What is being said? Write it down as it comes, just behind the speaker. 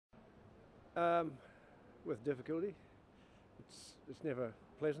With difficulty. It's never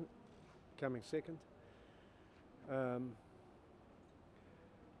pleasant coming second.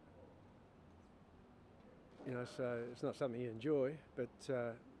 So it's not something you enjoy,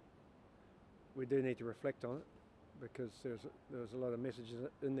 but we do need to reflect on it because there was a lot of messages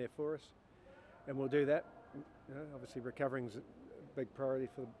in there for us, and we'll do that. Obviously, recovering's a big priority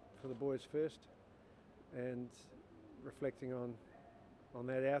for the boys first, and reflecting on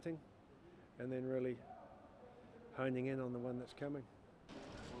that outing, and then really honing in on the one that's coming.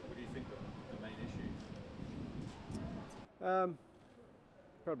 What do you think the main issue?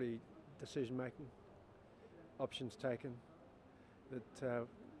 Probably decision making, options taken that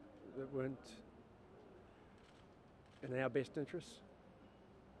weren't in our best interests,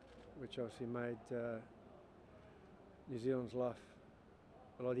 which obviously made New Zealand's life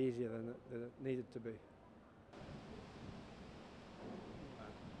a lot easier than it needed to be.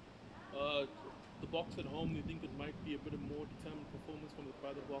 The Boks at home, you think it might be a bit of more determined performance from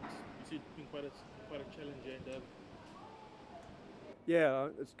by the Boks? You see it being quite a challenge in Durban. Yeah,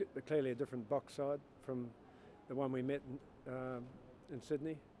 it's clearly a different Boks side from the one we met in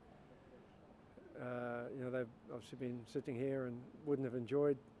Sydney. They've obviously been sitting here and wouldn't have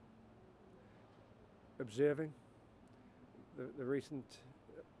enjoyed observing the recent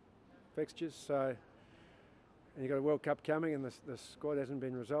fixtures. So, and you've got a World Cup coming, and the squad hasn't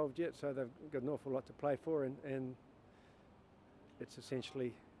been resolved yet, so they've got an awful lot to play for, and it's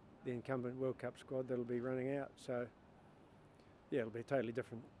essentially the incumbent World Cup squad that'll be running out. So, yeah, it'll be totally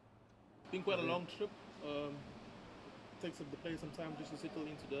different. Been quite a long trip. Takes the players some time just to settle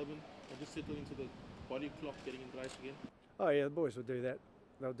into Durban, or just settle into the body clock, getting in right again. Oh yeah, the boys will do that.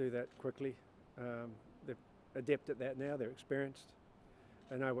 They'll do that quickly. They're adept at that now. They're experienced.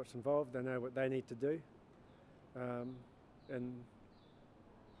 They know what's involved. They know what they need to do, and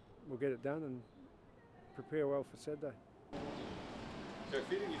we'll get it done and prepare well for Saturday. So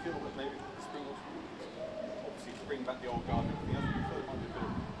you feel that maybe the Springboks obviously bring back the old guard and everything else, but you feel there might be a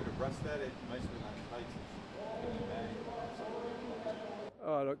bit of rust there. Most of the match plates.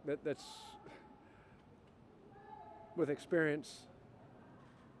 Oh look, that's with experience.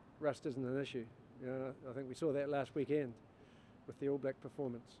 Rust isn't an issue. I think we saw that last weekend with the All Black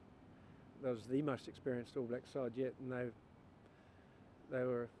performance. That was the most experienced All Black side yet, and they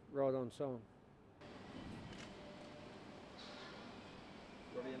were right on song.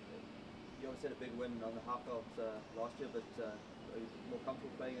 Robbie, you obviously had a big win on the half-out last year, but are you more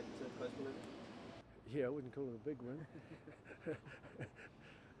comfortable playing at Coastal level? Yeah, I wouldn't call it a big win.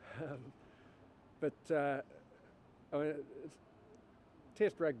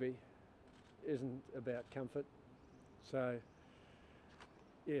 Test rugby isn't about comfort. So,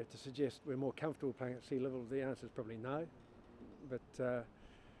 yeah, to suggest we're more comfortable playing at sea level, the answer is probably no. But the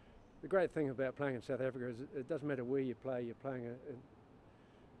great thing about playing in South Africa is it doesn't matter where you play, you're playing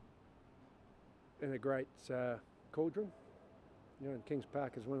in a great cauldron. And Kings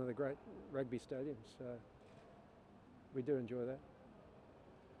Park is one of the great rugby stadiums, so we do enjoy that.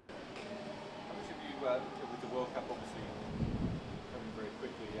 How much have you, with the World Cup obviously coming very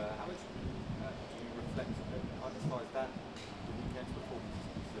quickly, how much do you reflect as far as that, the weekend's performance is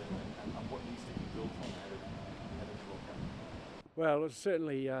concerned, and what needs to be built on ahead of the World Cup? Well, it was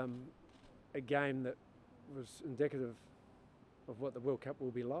certainly a game that was indicative of what the World Cup will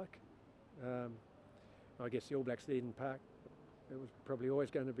be like. I guess the All Blacks at Eden Park, it was probably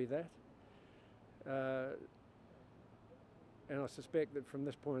always going to be that. And I suspect that from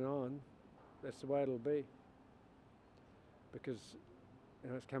this point on, that's the way it'll be. Because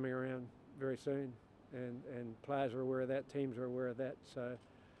it's coming around very soon, and players are aware of that, teams are aware of that, so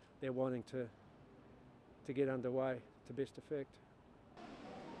they're wanting to get underway to best effect.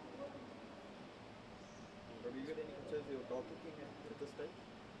 Have you got any concerns with your goal kicking at this stage?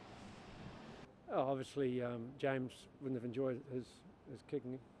 Oh, obviously, James wouldn't have enjoyed his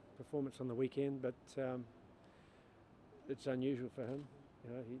kicking performance on the weekend, but it's unusual for him.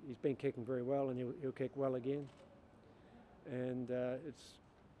 He's been kicking very well, and he'll kick well again. And it's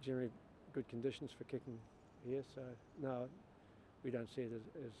generally good conditions for kicking here, so no, we don't see it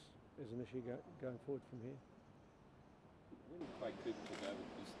as an issue going forward from here. When Craig Cooper took over,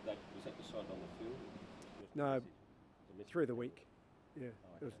 was that decided on the field? No, through the week. Yeah,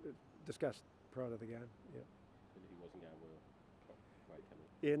 oh, okay. It was discussed prior to the game. Yeah. But he wasn't going well. Craig coming.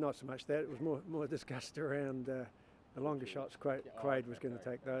 Yeah, not so much that. It was more discussed around the longer shots. Quaid was going to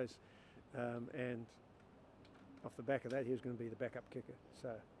take those, and off the back of that, he was going to be the backup kicker.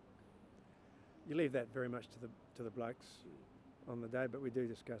 So you leave that very much to the blokes on the day, but we do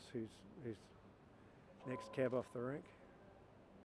discuss who's next cab off the rank.